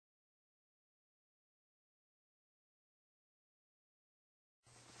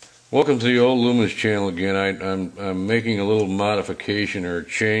Welcome to the Old Lumens channel again. I'm making a little modification or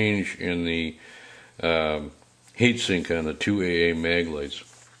change in the heatsink on the 2AA Maglites.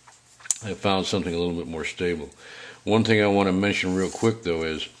 I found something a little bit more stable. One thing I want to mention real quick though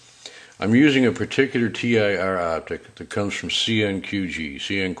is I'm using a particular TIR optic that comes from CNQG,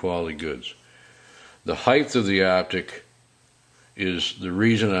 CN Quality Goods. The height of the optic is the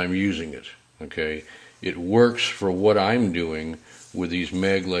reason I'm using it. Okay, it works for what I'm doing with these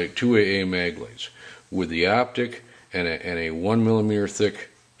Maglite 2AA Maglites, with the optic and a 1mm thick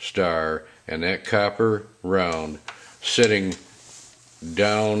star and that copper round sitting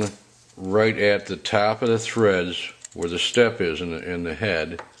down right at the top of the threads where the step is in the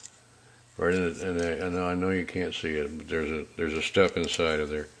head. Right in I know you can't see it, but there's a step inside of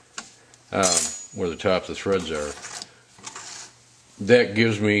there where the top of the threads are. That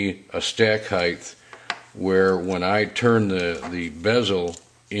gives me a stack height where when I turn the bezel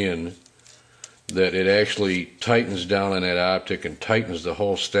in, that it actually tightens down on that optic and tightens the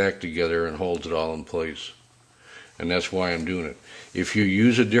whole stack together and holds it all in place. And that's why I'm doing it. If you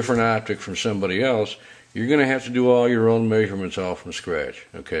use a different optic from somebody else, you're going to have to do all your own measurements all from scratch.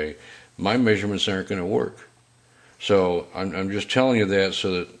 Okay, my measurements aren't going to work. So I'm just telling you that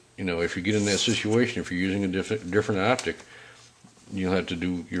so that, you know, if you get in that situation, if you're using a different optic, you'll have to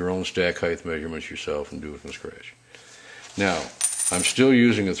do your own stack height measurements yourself and do it from scratch. Now, I'm still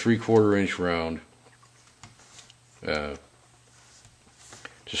using a 3/4 inch round to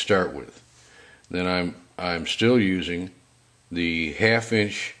start with. Then I'm still using the 1/2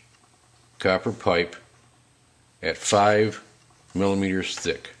 inch copper pipe at 5mm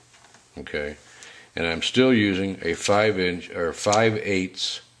thick. Okay, and I'm still using a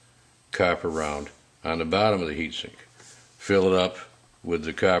 5/8 copper round on the bottom of the heatsink. Fill it up with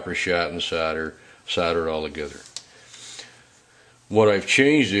the copper shot and solder it all together. What I've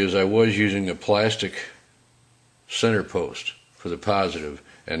changed is I was using a plastic center post for the positive,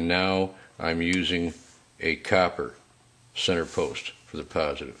 and now I'm using a copper center post for the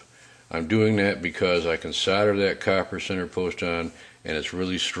positive. I'm doing that because I can solder that copper center post on and it's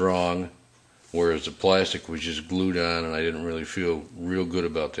really strong, whereas the plastic was just glued on and I didn't really feel real good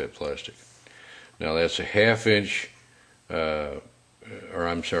about that plastic. Now that's a 1/2 inch a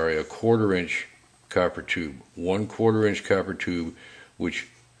 1/4 inch copper tube, 1/4 inch copper tube, which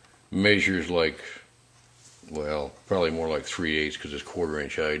measures like, well, probably more like 3/8 because it's 1/4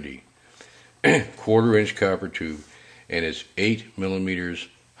 inch ID. 1/4 inch copper tube, and it's 8mm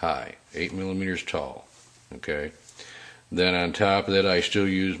high, 8mm tall. Okay. Then on top of that, I still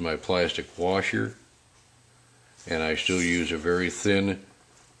use my plastic washer, and I still use a very thin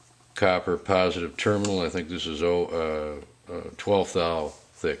copper positive terminal. I think this is 12th thou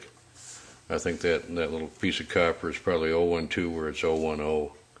thick. I think that little piece of copper is probably 012 where it's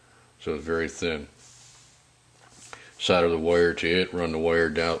 010, so it's very thin. Solder the wire to it, run the wire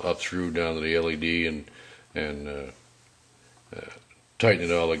down to the LED, and tighten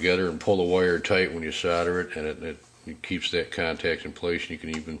it all together and pull the wire tight when you solder it, and it keeps that contact in place. And you can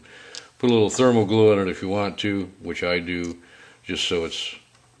even put a little thermal glue on it if you want to, which I do, just so it's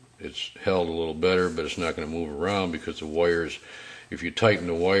held a little better, but it's not going to move around because the wires, if you tighten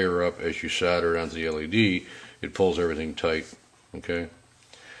the wire up as you solder it onto the LED, it pulls everything tight. Okay,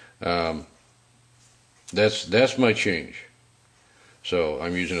 that's my change. So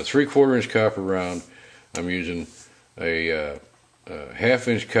I'm using a 3/4 inch copper round. I'm using a 1/2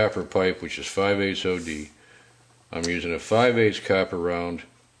 inch copper pipe, which is 5/8 OD. I'm using a 5/8 copper round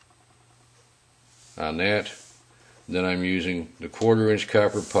on that. Then I'm using the 1/4 inch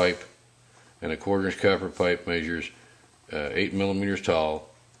copper pipe, and a 1/4 inch copper pipe measures 8mm tall,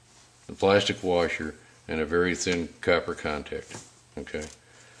 the plastic washer, and a very thin copper contact. Okay,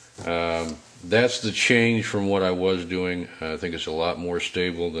 that's the change from what I was doing. I think it's a lot more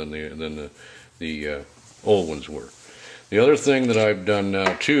stable than the old ones were. The other thing that I've done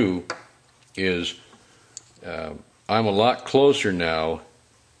now too is I'm a lot closer now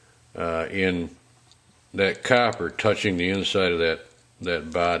in that copper touching the inside of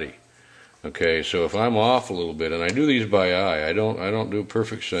that body. Okay, so if I'm off a little bit, and I do these by eye, I don't do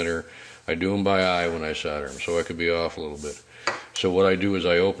perfect center. I do them by eye when I solder them, so I could be off a little bit. So what I do is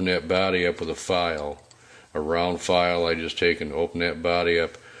I open that body up with a file, a round file. I just take and open that body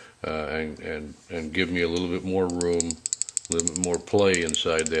up and give me a little bit more room, a little bit more play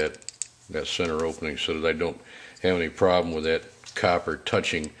inside that center opening, so that I don't have any problem with that copper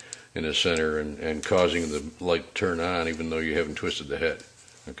touching in the center and causing the light to turn on even though you haven't twisted the head.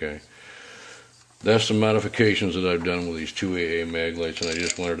 Okay, that's the modifications that I've done with these 2AA Maglites, and I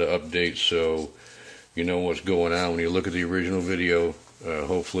just wanted to update so you know what's going on. When you look at the original video,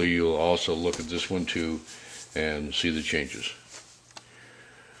 hopefully you'll also look at this one too and see the changes.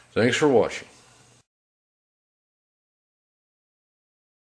 Thanks for watching.